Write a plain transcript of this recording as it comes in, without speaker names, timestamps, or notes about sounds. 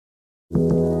Oh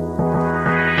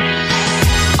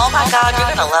my God,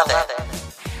 you're gonna love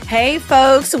it. Hey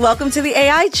folks, welcome to the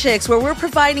AI Chicks, where we're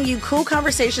providing you cool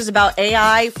conversations about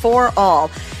AI for all.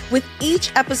 With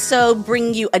each episode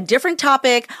bringing you a different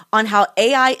topic on how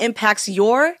AI impacts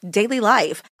your daily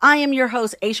life. I am your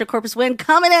host, Aisha Corpus Wynn,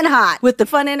 coming in hot with the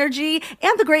fun energy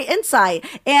and the great insight.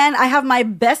 And I have my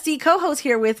bestie co-host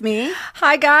here with me.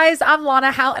 Hi guys, I'm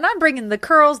Lana Howe, and I'm bringing the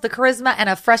curls, the charisma, and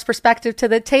a fresh perspective to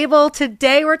the table.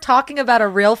 Today we're talking about a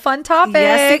real fun topic.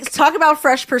 Yes, let's talk about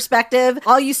fresh perspective.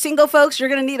 All you single folks, you're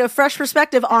going to need a fresh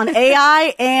perspective on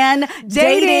AI and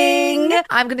dating.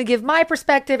 I'm going to give my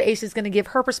perspective. Aisha's going to give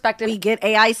her perspective. We get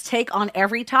AI's take on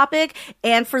every topic.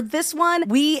 And for this one,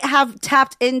 we have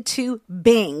tapped into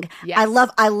Bing. Yes.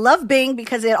 I love Bing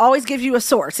because it always gives you a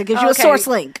source. It gives you a source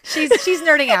link. She's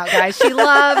nerding out, guys. She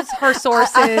loves her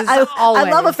sources. I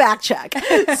love a fact check.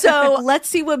 So let's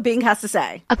see what Bing has to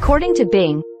say. According to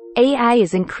Bing, AI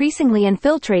is increasingly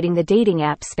infiltrating the dating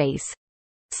app space.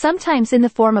 Sometimes in the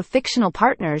form of fictional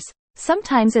partners,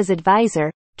 sometimes as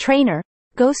advisor, trainer,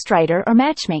 ghostwriter, or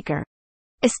matchmaker.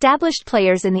 Established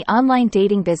players in the online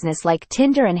dating business like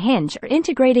Tinder and Hinge are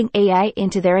integrating AI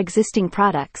into their existing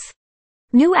products.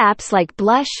 New apps like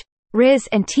Blush, Riz,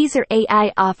 and Teaser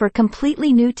AI offer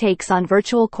completely new takes on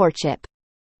virtual courtship.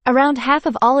 Around half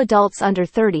of all adults under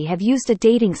 30 have used a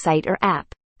dating site or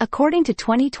app, according to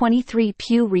 2023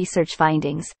 Pew Research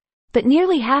findings, but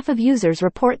nearly half of users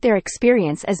report their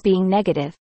experience as being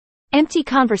negative. Empty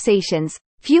conversations,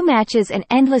 few matches, and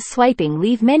endless swiping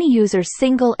leave many users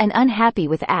single and unhappy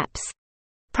with apps.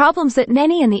 Problems that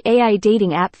many in the AI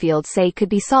dating app field say could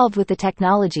be solved with the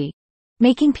technology,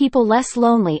 making people less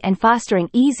lonely and fostering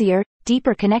easier,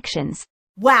 deeper connections.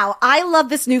 Wow, I love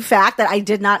this new fact that I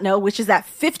did not know, which is that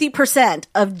 50%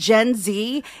 of Gen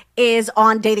Z is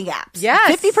on dating apps.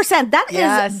 Yes. 50%.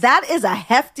 That is a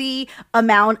hefty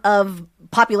amount of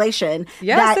population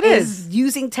that is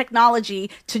using technology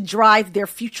to drive their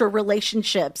future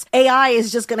relationships. AI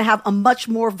is just going to have a much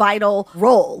more vital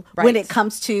role when it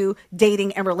comes to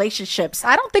dating and relationships.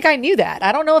 I don't think I knew that.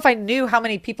 I don't know if I knew how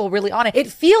many people really on it. It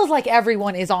feels like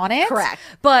everyone is on it. Correct.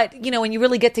 But, you know, when you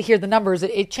really get to hear the numbers,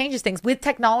 it changes things. With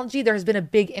technology, there has been a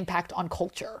big impact on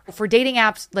culture. For dating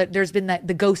apps, there's been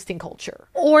the ghosting culture,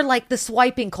 or like the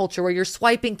swiping culture, where you're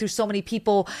swiping through so many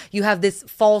people. You have this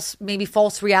false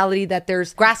reality that there's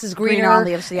grass is greener.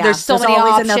 There's so many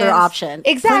always options. Another option.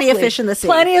 Exactly. Plenty of fish in the sea.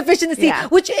 Plenty of fish in the sea. Yeah.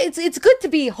 Which it's good to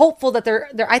be hopeful that there.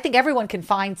 I think everyone can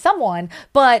find someone,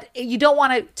 but you don't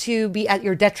want it to be at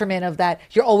your detriment of that.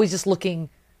 You're always just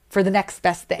looking for the next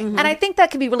best thing. Mm-hmm. And I think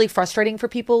that can be really frustrating for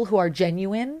people who are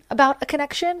genuine about a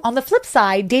connection. On the flip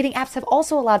side, dating apps have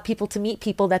also allowed people to meet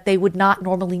people that they would not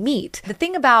normally meet. The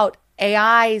thing about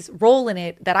AI's role in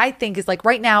it that I think is, like,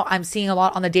 right now I'm seeing a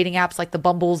lot on the dating apps, like the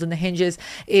Bumbles and the Hinges,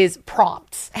 is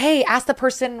prompts. Hey, ask the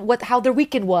person how their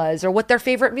weekend was or what their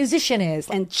favorite musician is.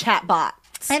 And chatbots.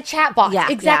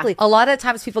 Yeah, exactly. Yeah. A lot of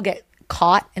times people get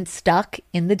caught and stuck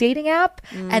in the dating app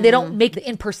and they don't make the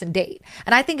in-person date.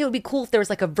 And I think it would be cool if there was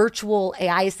like a virtual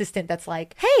AI assistant that's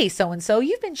like, hey, so-and-so,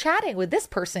 you've been chatting with this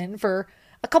person for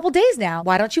a couple days now.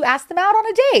 Why don't you ask them out on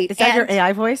a date? Is that your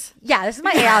AI voice? Yeah, this is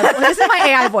my AI. This is my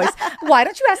AI voice. Why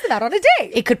don't you ask them out on a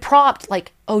date? It could prompt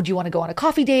like, oh, do you want to go on a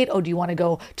coffee date? Oh, do you want to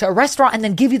go to a restaurant? And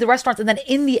then give you the restaurants. And then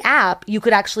in the app, you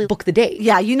could actually book the date.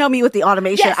 Yeah, you know me with the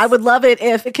automation. Yes. I would love it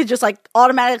if it could just like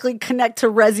automatically connect to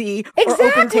Resy or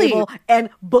OpenTable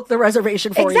and book the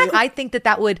reservation for you. I think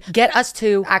that would get us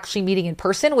to actually meeting in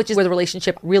person, which is where the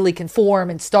relationship really can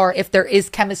form and start if there is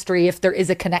chemistry, if there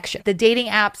is a connection. The dating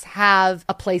apps have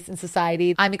a place in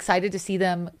society. I'm excited to see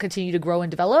them continue to grow and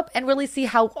develop and really see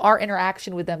how our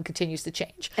interaction with them continues to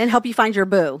change. And help you find your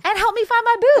boo. And help me find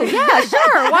my boo. Yeah,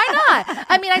 sure. Why not?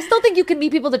 I mean, I still think you can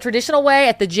meet people the traditional way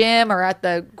at the gym or at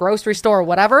the grocery store or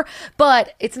whatever,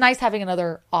 but it's nice having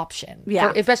another option,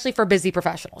 especially for busy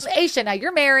professionals. Aisha, now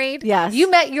you're married. Yes.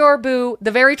 You met your boo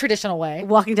the very traditional way.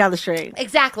 Walking down the street.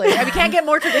 Exactly. And we can't get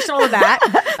more traditional than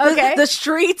that. Okay. The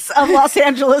streets of Los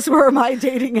Angeles were my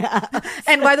dating app.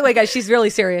 And by the way, guys, she's really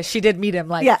serious. She did meet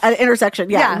him at an intersection.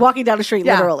 Yeah. Walking down the street,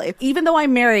 literally. Even though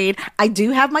I'm married, I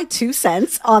do have my 2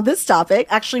 cents on this topic,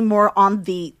 actually more on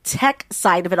the tech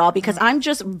side of it all, because I'm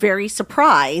just very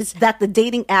surprised that the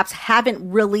dating apps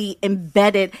haven't really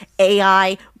embedded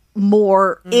AI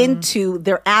more into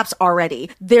their apps already.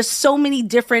 There's so many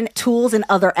different tools and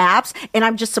other apps, and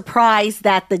I'm just surprised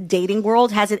that the dating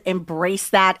world hasn't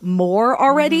embraced that more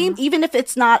already. Even if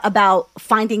it's not about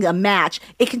finding a match,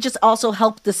 it can just also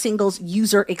help the singles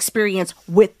user experience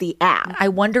with the app. I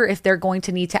wonder if they're going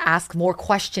to need to ask more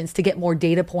questions to get more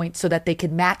data points so that they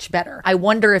can match better. I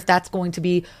wonder if that's going to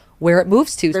be where it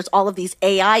moves to. There's all of these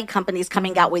AI companies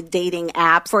coming out with dating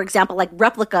apps. For example, like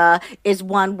Replica is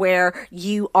one where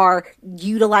you are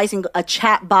utilizing a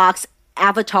chat box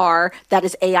avatar that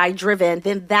is AI driven,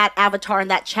 then that avatar and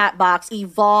that chat box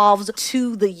evolves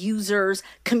to the user's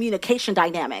communication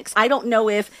dynamics. I don't know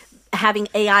if having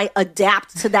AI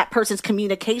adapt to that person's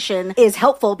communication is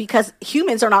helpful because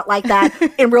humans are not like that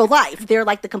in real life. They're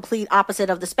like the complete opposite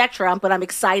of the spectrum, but I'm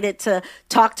excited to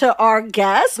talk to our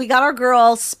guest. We got our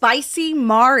girl, Spicy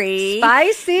Mari.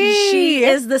 Spicy! She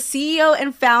is the CEO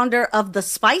and founder of The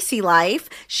Spicy Life.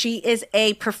 She is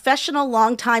a professional,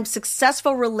 longtime,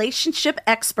 successful relationship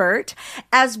expert,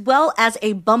 as well as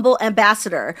a Bumble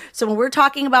ambassador. So when we're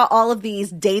talking about all of these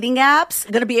dating apps,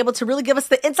 going to be able to really give us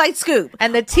the inside scoop.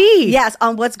 And the tea. Yes,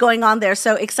 on what's going on there.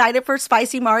 So excited for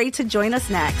Spicy Mari to join us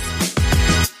next.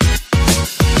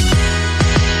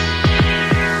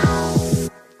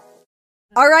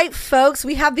 All right, folks,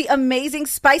 we have the amazing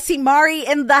Spicy Mari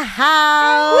in the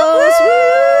house.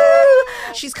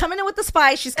 Woo! She's coming in with the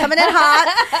spice. She's coming in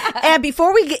hot. And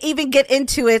before we even get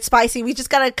into it, Spicy, we just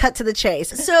got to cut to the chase.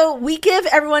 So we give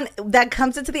everyone that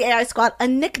comes into the AI Squad a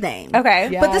nickname. Okay.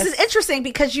 Yes. But this is interesting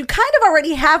because you kind of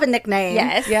already have a nickname.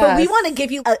 Yes. But we want to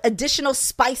give you an additional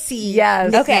spicy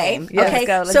Yes. nickname. Okay. Yes. Okay. Let's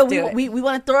go. Let's so do it. we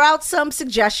want to throw out some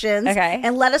suggestions. Okay.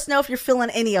 And let us know if you're feeling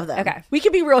any of them. Okay. We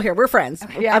can be real here. We're friends.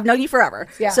 Yeah. I've known you forever.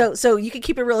 Yeah. So you can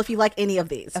keep it real if you like any of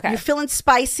these. Okay. You're feeling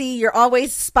spicy. You're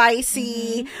always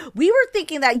spicy. We were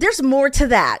thinking that there's more to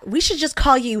that. We should just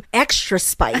call you extra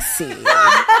spicy.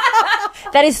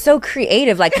 That is so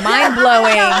creative, like mind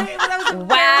blowing.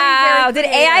 Wow. Did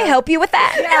AI help you with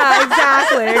that? Yeah,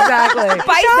 exactly.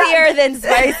 Spicier than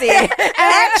spicy.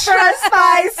 Extra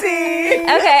spicy.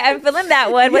 Okay, I'm feeling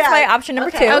that one. What's Yeah. my option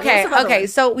number two? Okay, some other okay.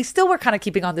 ones? So we still were kind of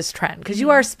keeping on this trend because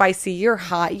you are spicy, you're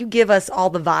hot, you give us all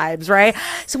the vibes, right?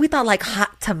 So we thought like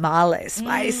hot tamale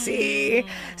spicy.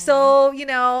 So,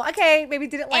 okay, maybe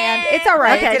it didn't land. It's all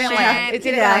right. Okay, it didn't sure. land. It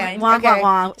didn't Yeah. land. Wong, Okay. wong,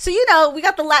 wong. So, we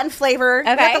got the Latin flavor. We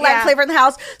got Okay, the Latin yeah. flavor in the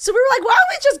house. So we were like, why don't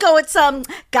we just go with some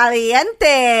caliente?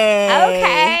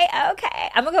 Okay.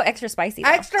 I'm gonna go extra spicy. though.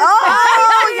 Extra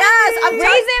Oh, yes. I'm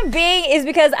Reason being is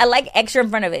because I like extra in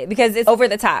front of it because it's over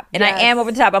the top, and I am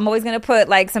over the top. I'm always gonna put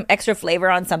like some extra flavor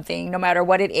on something, no matter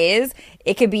what it is.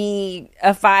 It could be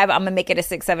a 5. I'm gonna make it a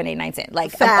 6, 7, 8, 9, 10.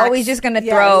 Like Facts. I'm always just gonna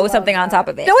Yes, throw love something on top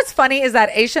of it. You know what's funny is that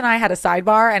Aisha and I had a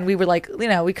sidebar and we were like,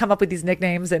 we come up with these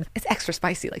nicknames and it's extra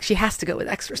spicy. Like she has to go with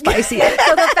extra spicy.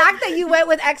 So the fact that you went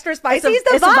with extra spicy is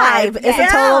the it's vibe. a vibe. It's a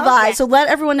total vibe. So let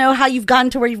everyone know how you've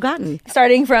gotten to where you've gotten.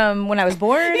 Starting from when I was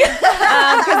born.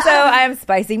 So I'm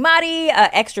Spicy Mari,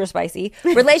 extra spicy,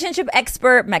 relationship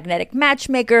expert, magnetic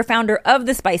matchmaker, founder of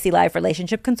the Spicy Life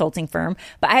relationship consulting firm.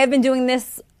 But I have been doing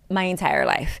this my entire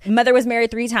life. Mother was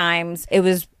married 3 times. It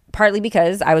was partly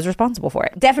because I was responsible for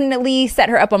it. Definitely set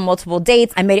her up on multiple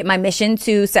dates. I made it my mission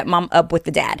to set mom up with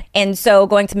the dad. And so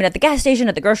going to meet at the gas station,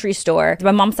 at the grocery store,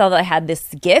 my mom saw that I had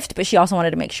this gift, but she also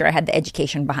wanted to make sure I had the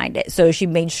education behind it. So she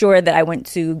made sure that I went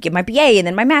to get my BA and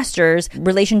then my master's,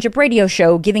 relationship radio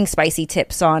show, giving spicy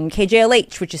tips on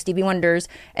KJLH, which is Stevie Wonder's,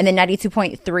 and then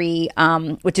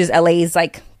 92.3, which is LA's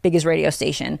biggest radio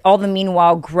station. All the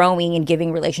meanwhile growing and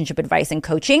giving relationship advice and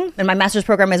coaching. And my master's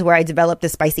program is where I developed the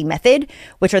Spicy Method,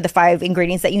 which are the 5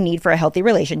 ingredients that you need for a healthy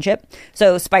relationship.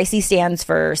 So Spicy stands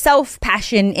for self,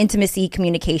 passion, intimacy,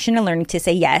 communication, and learning to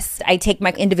say yes. I take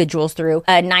my individuals through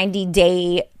a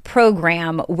 90-day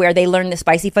program where they learn the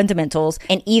spicy fundamentals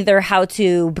and either how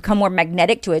to become more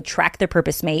magnetic to attract their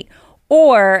purpose mate,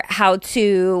 or how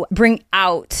to bring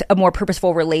out a more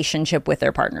purposeful relationship with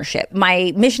their partnership.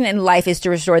 My mission in life is to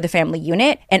restore the family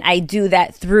unit, and I do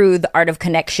that through the art of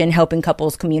connection, helping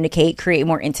couples communicate, create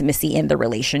more intimacy in the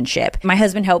relationship. My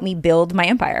husband helped me build my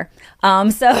empire.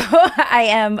 So I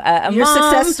am a Your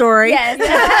mom. success story. Yes.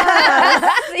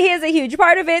 He is a huge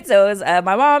part of it. So is my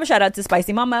mom. Shout out to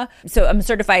Spicy Mama. So I'm a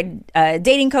certified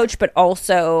dating coach, but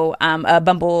also a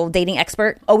Bumble dating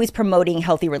expert, always promoting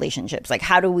healthy relationships. Like,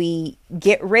 how do we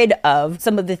get rid of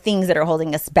some of the things that are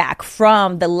holding us back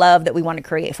from the love that we want to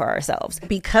create for ourselves?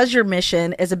 Because your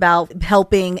mission is about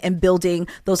helping and building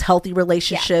those healthy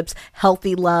relationships,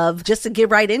 healthy love, just to get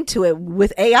right into it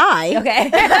with AI.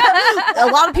 Okay. A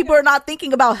lot of people are not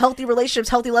thinking about healthy relationships,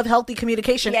 healthy love, healthy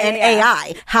communication, and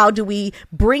AI. How do we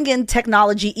bring in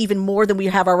technology even more than we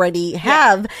have already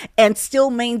and still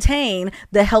maintain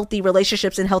the healthy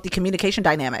relationships and healthy communication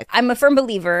dynamic? I'm a firm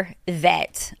believer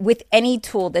that with any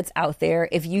tool that's out there,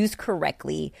 if used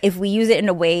correctly, if we use it in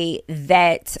a way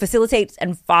that facilitates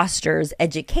and fosters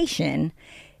education,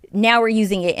 now we're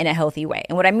using it in a healthy way.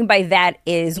 And what I mean by that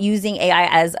is using AI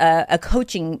as a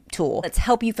coaching tool. Let's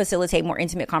help you facilitate more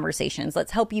intimate conversations.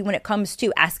 Let's help you when it comes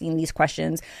to asking these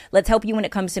questions. Let's help you when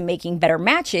it comes to making better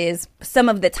matches. Some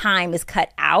of the time is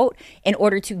cut out in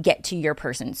order to get to your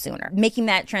person sooner. Making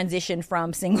that transition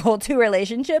from single to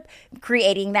relationship,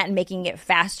 creating that and making it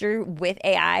faster with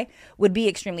AI would be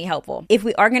extremely helpful. If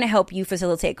we are going to help you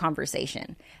facilitate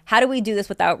conversation, how do we do this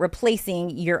without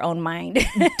replacing your own mind?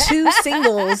 Two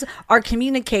singles are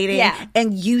communicating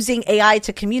and using AI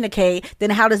to communicate, then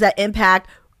how does that impact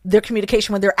their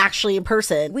communication when they're actually in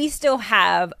person? We still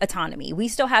have autonomy. We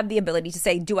still have the ability to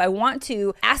say, do I want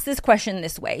to ask this question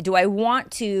this way? Do I want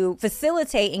to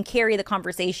facilitate and carry the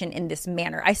conversation in this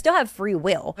manner? I still have free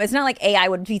will. It's not like AI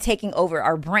would be taking over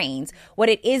our brains. What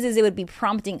it is it would be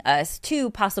prompting us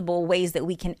to possible ways that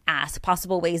we can ask,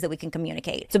 possible ways that we can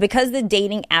communicate. So because the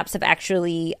dating apps have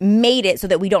actually made it so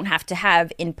that we don't have to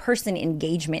have in-person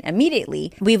engagement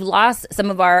immediately, we've lost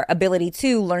some of our ability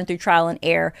to learn through trial and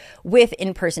error with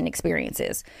in-person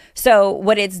experiences. So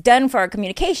what it's done for our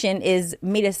communication is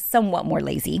made us somewhat more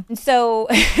lazy. So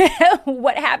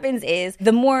what happens is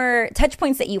the more touch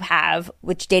points that you have,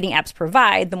 which dating apps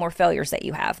provide, the more failures that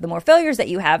you have. The more failures that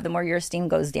you have, the more your esteem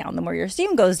goes down. The more your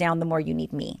esteem goes down, the more you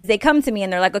need me. They come to me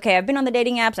and they're like, okay, I've been on the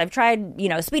dating apps. I've tried,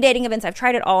 speed dating events. I've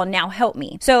tried it all. Now help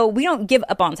me. So we don't give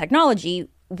up on technology.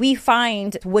 We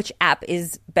find which app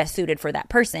is best suited for that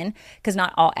person, because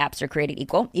not all apps are created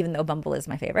equal, even though Bumble is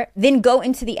my favorite. Then go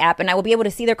into the app and I will be able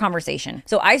to see their conversation.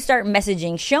 So I start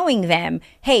messaging, showing them,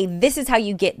 hey, this is how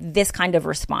you get this kind of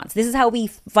response. This is how we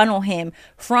funnel him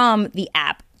from the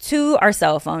app to our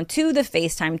cell phone, to the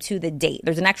FaceTime, to the date.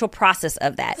 There's an actual process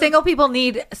of that. Single people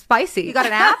need spicy. You got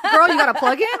an app, girl? You got a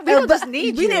plug-in? We don't just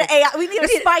need you. We need AI. We need a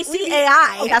spicy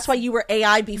AI. That's why you were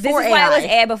AI before AI. This is why I was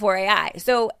AI before AI.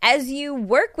 So as you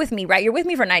work with me, right, you're with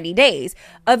me for 90 days.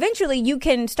 Eventually, you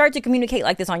can start to communicate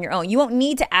like this on your own. You won't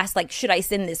need to ask, like, should I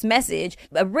send this message?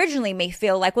 Originally may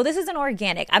feel like, well, this isn't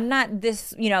organic. I'm not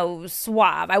this,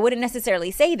 suave. I wouldn't necessarily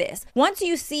say this. Once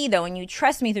you see, though, and you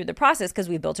trust me through the process, because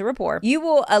we built a rapport, you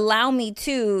will allow me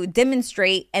to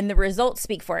demonstrate, and the results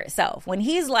speak for itself. When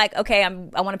he's like, okay, I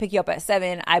want to pick you up at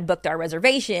 7, I booked our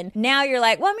reservation. Now you're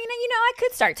like, well, I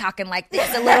could start talking like this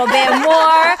a little bit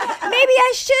more. Maybe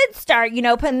I should start,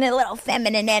 putting a little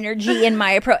feminine energy in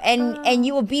my approach. And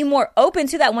you will be more open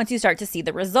to that once you start to see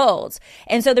the results.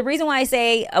 And so the reason why I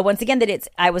say, once again, that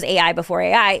I was AI before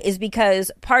AI is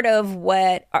because part of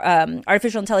what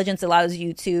artificial intelligence allows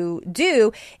you to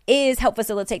do is help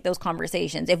facilitate those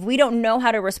conversations. If we don't know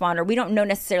how to respond, or we don't know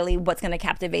necessarily what's going to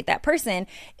captivate that person,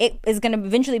 it is going to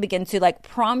eventually begin to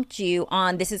prompt you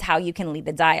on, this is how you can lead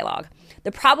the dialogue.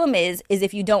 The problem is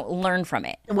if you don't learn from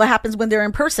it. What happens when they're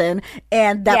in person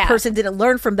and that person didn't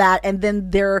learn from that, and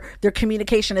then their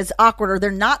communication is awkward, or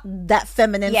they're not that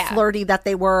feminine, flirty that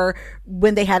they were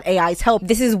when they had AI's help.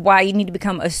 This is why you need to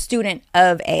become a student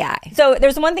of AI. So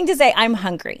there's one thing to say, I'm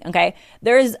hungry, okay?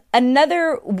 There's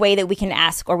another way that we can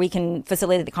ask, or we can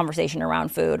facilitate the conversation around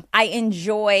food. I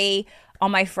enjoy on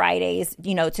my Fridays,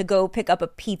 to go pick up a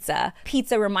pizza.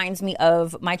 Pizza reminds me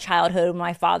of my childhood when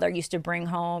my father used to bring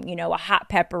home, a hot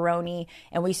pepperoni,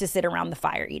 and we used to sit around the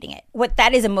fire eating it. What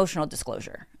that is emotional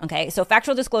disclosure, okay? So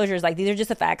factual disclosure is like, these are just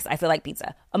the facts. I feel like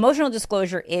pizza. Emotional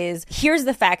disclosure is, here's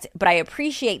the fact, but I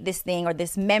appreciate this thing or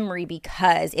this memory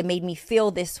because it made me feel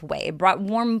this way. It brought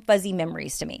warm, fuzzy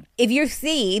memories to me. If you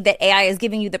see that AI is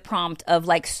giving you the prompt of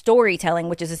storytelling,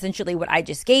 which is essentially what I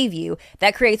just gave you,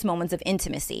 that creates moments of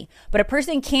intimacy. But a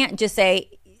person can't just say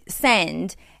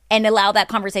send and allow that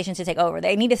conversation to take over.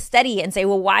 They need to study and say,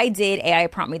 well, why did AI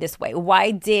prompt me this way?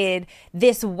 Why did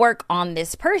this work on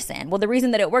this person? Well, the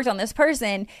reason that it worked on this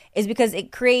person is because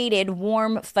it created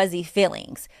warm, fuzzy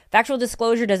feelings. Factual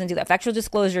disclosure doesn't do that. Factual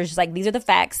disclosure is just like, these are the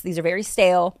facts. These are very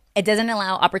stale. It doesn't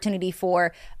allow opportunity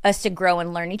for us to grow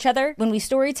and learn each other. When we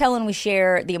storytell and we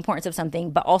share the importance of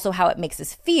something, but also how it makes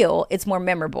us feel, it's more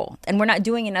memorable. And we're not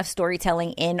doing enough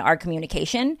storytelling in our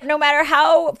communication. No matter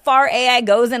how far AI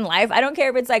goes in life, I don't care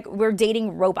if it's we're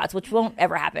dating robots, which won't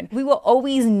ever happen. We will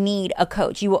always need a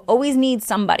coach. You will always need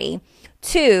somebody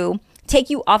to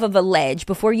take you off of a ledge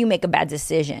before you make a bad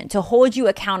decision, to hold you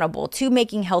accountable to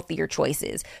making healthier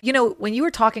choices. When you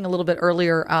were talking a little bit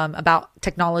earlier about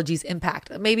technology's impact,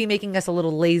 maybe making us a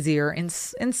little lazier in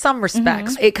some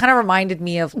respects, it kind of reminded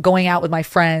me of going out with my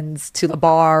friends to a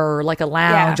bar or a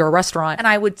lounge or a restaurant, and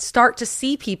I would start to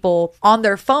see people on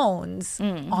their phones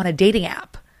on a dating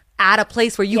app at a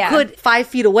place where you could 5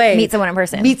 feet away meet someone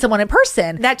in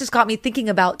person. That just got me thinking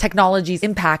about technology's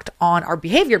impact on our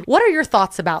behavior. What are your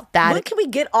thoughts about that? When can we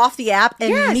get off the app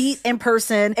and meet in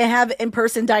person and have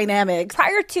in-person dynamics?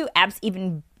 Prior to apps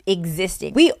even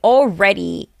existing.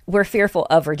 We're fearful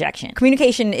of rejection.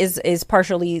 Communication is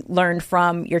partially learned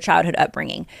from your childhood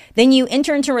upbringing. Then you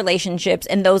enter into relationships,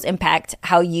 and those impact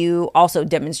how you also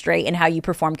demonstrate and how you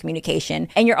perform communication.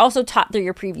 And you're also taught through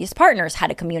your previous partners how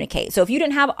to communicate. So if you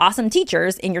didn't have awesome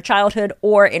teachers in your childhood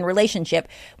or in relationship,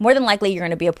 more than likely you're going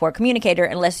to be a poor communicator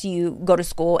unless you go to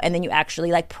school and then you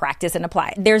actually like practice and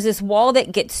apply. There's this wall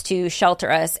that gets to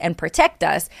shelter us and protect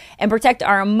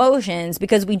our emotions,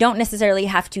 because we don't necessarily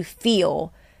have to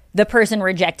feel the person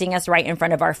rejecting us right in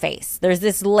front of our face. There's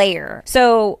this layer.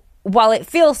 So while it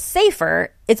feels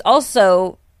safer, it's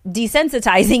also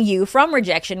desensitizing you from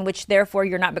rejection, which therefore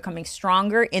you're not becoming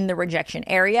stronger in the rejection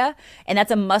area. And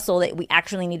that's a muscle that we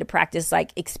actually need to practice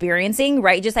like experiencing,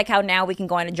 right? Just like how now we can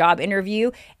go on a job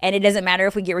interview and it doesn't matter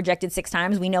if we get rejected 6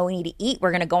 times, we know we need to eat.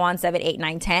 We're going to go on 7, 8,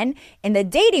 9, 10. In the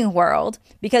dating world,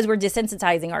 because we're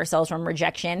desensitizing ourselves from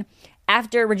rejection,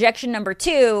 after rejection number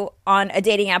 2 on a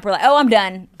dating app, we're like, oh, I'm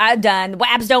done. The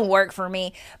apps don't work for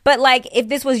me. But like, if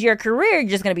this was your career, you're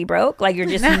just going to be broke. Like, you're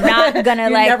just not going to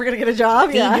like never going to get a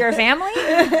job, feed your family.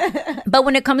 But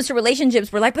when it comes to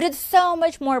relationships, we're like, but it's so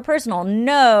much more personal.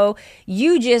 No,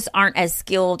 you just aren't as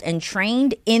skilled and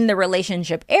trained in the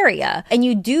relationship area. And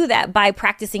you do that by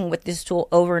practicing with this tool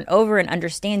over and over and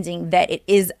understanding that it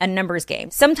is a numbers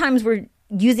game. Sometimes we're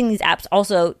using these apps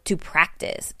also to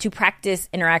practice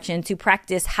interaction, to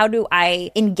practice how do I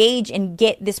engage and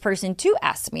get this person to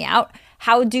ask me out?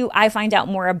 How do I find out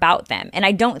more about them? And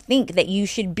I don't think that you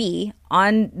should be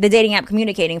on the dating app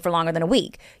communicating for longer than a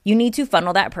week. You need to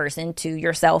funnel that person to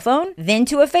your cell phone, then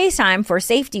to a FaceTime for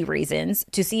safety reasons,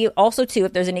 to see also too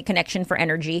if there's any connection for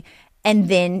energy, and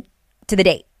then to the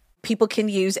date. People can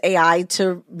use AI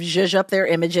to zhuzh up their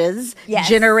images, Yes.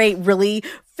 generate really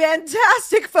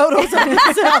fantastic photos of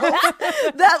themselves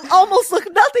that almost look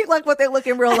nothing like what they look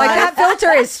in real life. Like that filter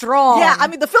is strong. Yeah, I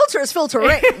mean, the filter is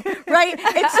filtering, right?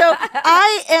 And so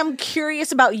I am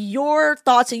curious about your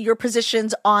thoughts and your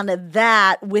positions on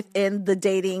that within the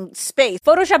dating space.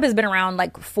 Photoshop has been around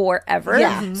like forever.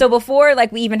 Yeah. Mhm. So before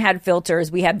like we even had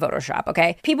filters, we had Photoshop,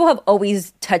 okay? People have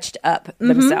always touched up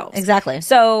themselves. exactly.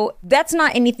 So that's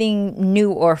not anything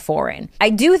new or foreign.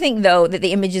 I do think though that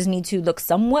the images need to look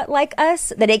somewhat like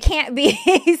us, that it can't be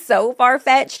so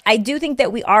far-fetched. I do think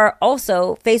that we are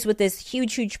also faced with this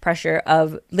huge pressure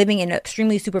of living in an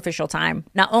extremely superficial time,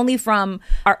 not only from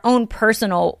our own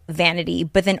personal vanity,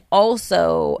 but then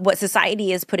also what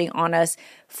society is putting on us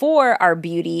for our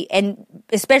beauty, and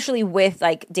especially with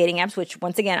like dating apps, which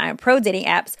once again, I am pro dating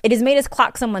apps, it has made us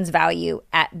clock someone's value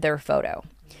at their photo.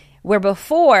 Where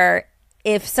before,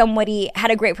 if somebody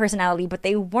had a great personality, but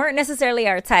they weren't necessarily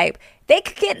our type, they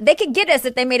could get us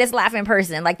if they made us laugh in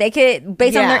person. Like they could,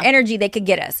 based on their energy, they could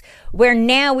get us. Where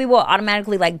now we will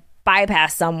automatically like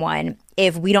bypass someone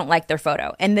if we don't like their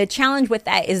photo. And the challenge with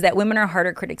that is that women are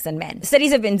harder critics than men.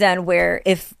 Studies have been done where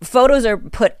if photos are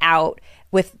put out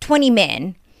with 20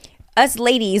 men, us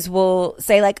ladies will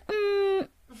say like,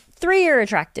 3 are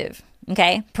attractive.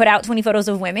 Okay. Put out 20 photos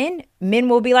of women. Men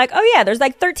will be like, oh yeah, there's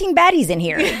like 13 baddies in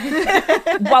here.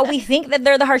 While we think that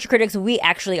they're the harsher critics, we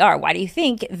actually are. Why do you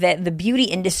think that the beauty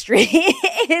industry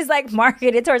is like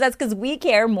marketed towards us? Because we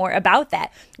care more about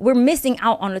that. We're missing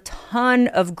out on a ton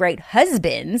of great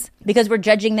husbands because we're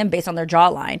judging them based on their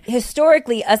jawline.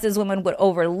 Historically, us as women would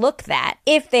overlook that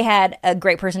if they had a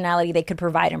great personality they could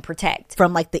provide and protect.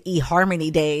 From like the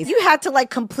eHarmony days, you had to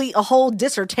like complete a whole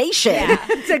dissertation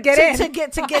to get in. to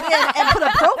get in and put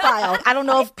a profile. I don't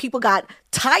know if people got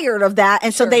tired of that,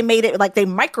 and so they made it like they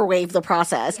microwaved the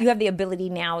process. You have the ability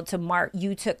now to mark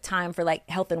you took time for like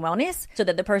health and wellness so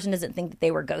that the person doesn't think that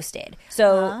they were ghosted.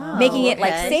 So making it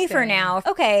like safer now.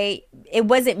 Okay, it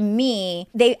wasn't me.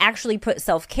 They actually put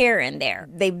self-care in there.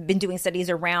 They've been doing studies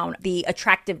around the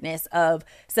attractiveness of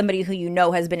somebody who you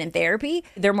know has been in therapy.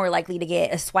 They're more likely to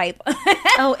get a swipe.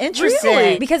 Oh, interesting.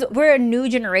 Really? Because we're a new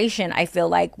generation, I feel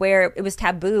like, where it was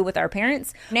taboo with our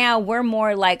parents. Now we're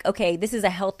more like, okay, this is a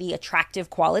healthy, attractive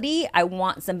quality. I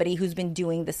want somebody who's been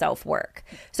doing the self-work.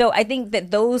 So I think that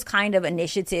those kind of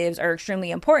initiatives are extremely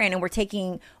important, and we're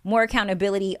taking more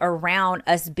accountability around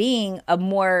us being a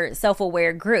more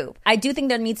self-aware group. I do think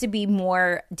there needs to be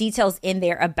more details in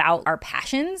there about our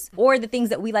passions or the things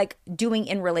that we like doing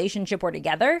in relationship or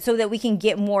together so that we can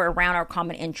get more around our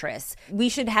common interests. We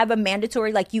should have a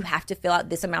mandatory, like, you have to fill out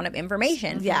this amount of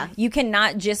information. Yeah. You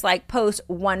cannot just like post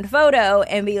one photo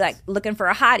and be like looking for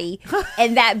a hottie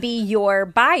and that be your your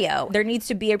bio. There needs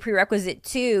to be a prerequisite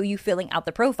to you filling out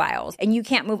the profiles, and you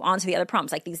can't move on to the other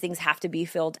prompts. Like, these things have to be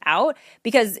filled out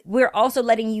because we're also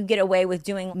letting you get away with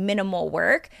doing minimal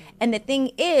work. And the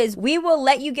thing is, we will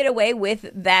let you get away with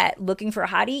that looking for a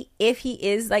hottie if he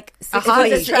is like 6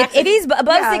 foot. If he's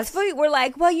above 6 feet, we're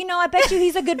like, well, I bet you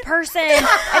he's a good person,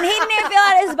 and he didn't fill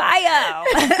out his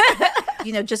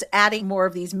bio. Just adding more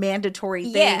of these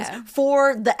mandatory things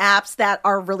for the apps that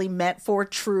are really meant for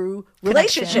true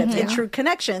relationships and true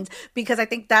connections, because I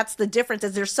think that's the difference.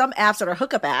 Is there's some apps that are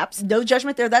hookup apps. No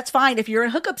judgment there. That's fine. If you're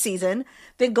in hookup season,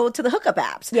 then go to the hookup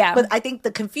apps. Yeah. But I think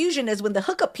the confusion is when the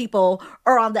hookup people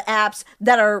are on the apps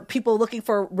that are people looking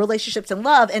for relationships and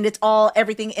love, and it's all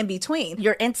everything in between.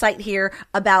 Your insight here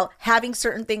about having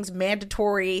certain things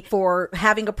mandatory for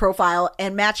having a profile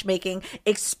and matchmaking,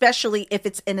 especially if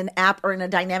it's in an app or in a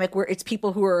dynamic where it's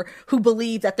people who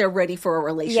believe that they're ready for a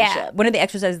relationship. Yeah. One of the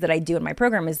exercises that I do in my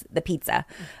program is the pizza.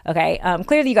 Okay.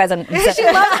 Clearly you guys she loves pizza.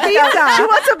 She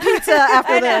wants some pizza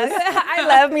after this. I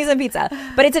love me some pizza.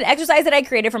 But it's an exercise that I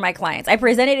created for my clients. I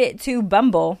presented it to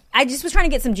Bumble. I just was trying to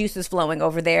get some juices flowing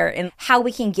over there and how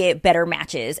we can get better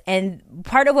matches. And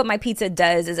part of what my pizza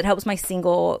does is it helps my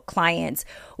single clients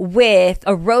with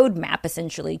a roadmap,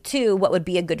 essentially, to what would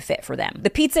be a good fit for them. The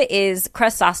pizza is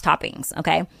crust, sauce, toppings,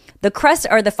 okay? The crust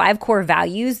are the 5 core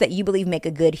values that you believe make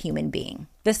a good human being.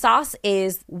 The sauce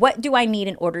is, what do I need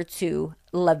in order to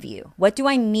love you? What do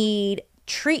I need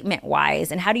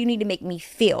treatment-wise, and how do you need to make me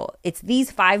feel? It's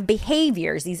these 5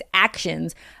 behaviors, these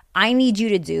actions I need you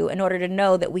to do in order to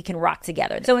know that we can rock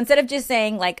together. So instead of just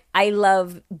saying like, I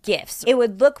love gifts, it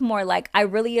would look more like, I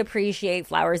really appreciate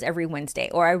flowers every Wednesday,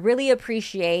 or I really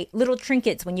appreciate little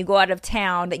trinkets when you go out of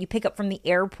town that you pick up from the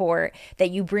airport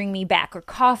that you bring me back, or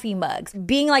coffee mugs.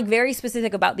 Being like very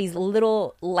specific about these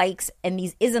little likes and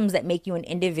these isms that make you an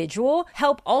individual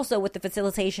help also with the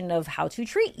facilitation of how to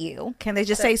treat you. Can they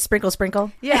just say sprinkle,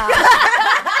 sprinkle? Yeah.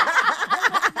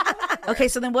 Okay,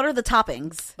 so then what are the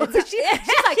toppings?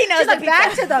 She knows the pizza.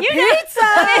 Back to the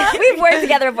pizza. We've worked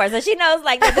together before, so she knows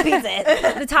like the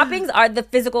pizza. The toppings are the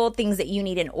physical things that you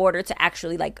need in order to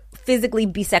actually like physically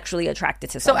be sexually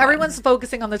attracted to someone. So everyone's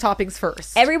focusing on the toppings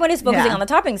first. Everyone is focusing on the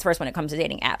toppings first when it comes to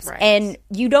dating apps. Right. And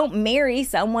you don't marry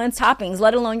someone's toppings,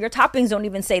 let alone your toppings don't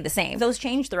even stay the same. Those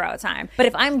change throughout time. But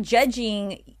if I'm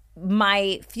judging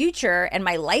my future and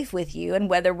my life with you, and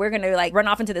whether we're going to like run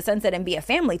off into the sunset and be a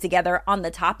family together on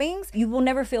the toppings, you will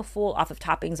never feel full off of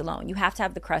toppings alone. You have to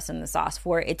have the crust and the sauce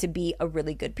for it to be a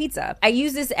really good pizza. I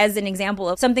use this as an example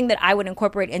of something that I would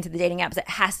incorporate into the dating apps that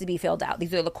has to be filled out.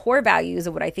 These are the core values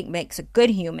of what I think makes a good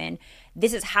human.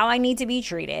 This is how I need to be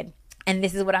treated, and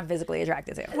this is what I'm physically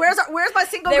attracted to. Where's my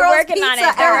single They're girls working pizza? on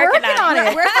it. They're working on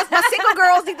it. Where's my single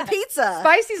girls need the pizza?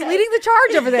 Spicy's leading the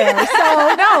charge over there.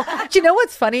 So no. Do you know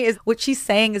what's funny is what she's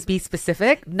saying is be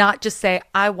specific, not just say,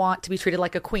 I want to be treated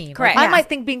like a queen. Correct. Like, I Yeah. might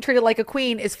think being treated like a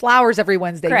queen is flowers every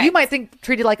Wednesday. Correct. You might think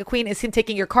treated like a queen is him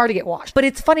taking your car to get washed. But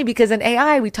it's funny because in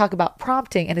AI, we talk about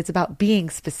prompting and it's about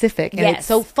being specific. And Yes. it's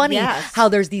so funny Yes. how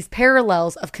there's these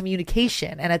parallels of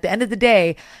communication. And at the end of the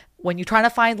day, when you're trying to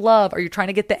find love or you're trying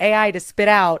to get the AI to spit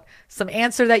out some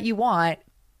answer that you want,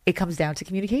 it comes down to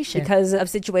communication. Because of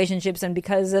situationships and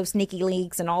because of sneaky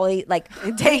leaks and all the like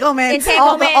Entanglements,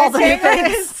 all the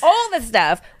things. all the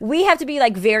stuff, we have to be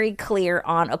like very clear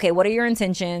on, okay, what are your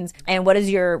intentions and what is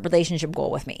your relationship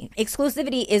goal with me?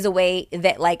 Exclusivity is a way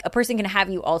that like a person can have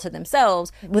you all to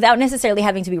themselves without necessarily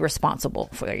having to be responsible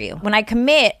for you. When I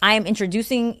commit, I am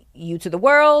introducing you to the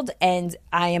world and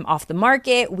I am off the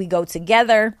market. We go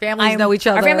together. Families know each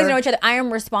other. Our families know each other. I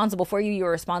am responsible for you. You're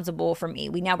responsible for me.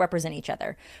 We now represent each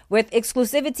other. With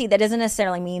exclusivity, that doesn't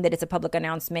necessarily mean that it's a public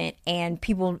announcement and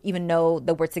people even know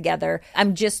that we're together.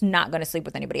 I'm just not going to sleep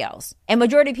with anybody else. And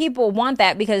majority of people want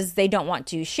that because they don't want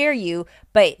to share you,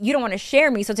 but you don't want to share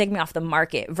me, so take me off the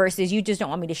market, versus you just don't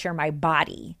want me to share my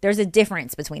body. There's a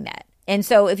difference between that. And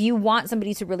so if you want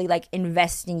somebody to really like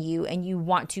invest in you and you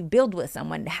want to build with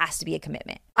someone, it has to be a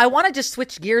commitment. I want to just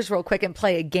switch gears real quick and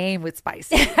play a game with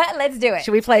Spicy. Let's do it.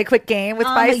 Should we play a quick game with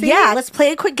Spicy? Yeah, let's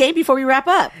play a quick game before we wrap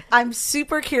up. I'm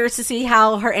super curious to see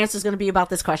how her answer is going to be about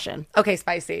this question. Okay,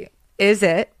 Spicy. Is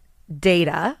it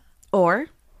data? Or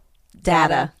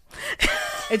data.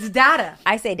 It's data.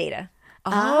 I say data.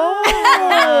 Oh.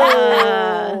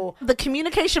 the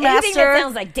communication Anything master. that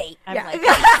sounds like date. I'm like,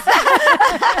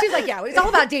 She's like, yeah, it's all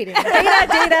about dating.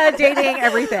 Data, dating,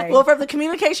 everything. Well, from the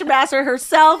communication master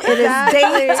herself, it is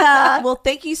Data. Well,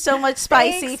 thank you so much,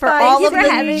 Spicy, Thanks, for Spicy, all of for the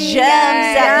having gems me.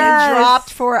 that you Yes.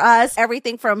 dropped for us.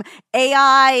 Everything from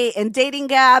AI and dating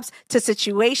gaps to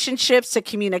situationships to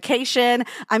communication.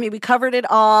 I mean, we covered it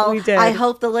all. We did. I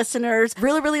hope the listeners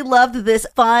really, really loved this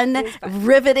fun,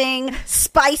 riveting,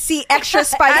 spicy, extra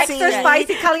spicy. Extra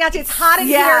spicy Cagliati. It's hot in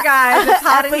Yeah. here, guys. It's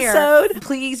hot in here. episode.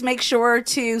 Please make sure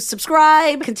to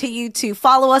subscribe, continue to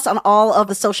follow us on all of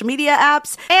the social media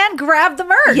apps. And grab the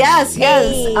merch. Yes,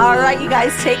 yes. Hey. All right, you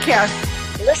guys, take care.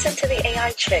 Listen to the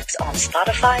AI Chicks on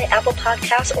Spotify, Apple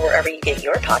Podcasts, or wherever you get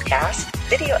your podcasts.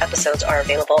 Video episodes are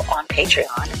available on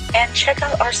Patreon. And check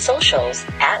out our socials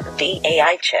at The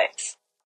AI Chicks.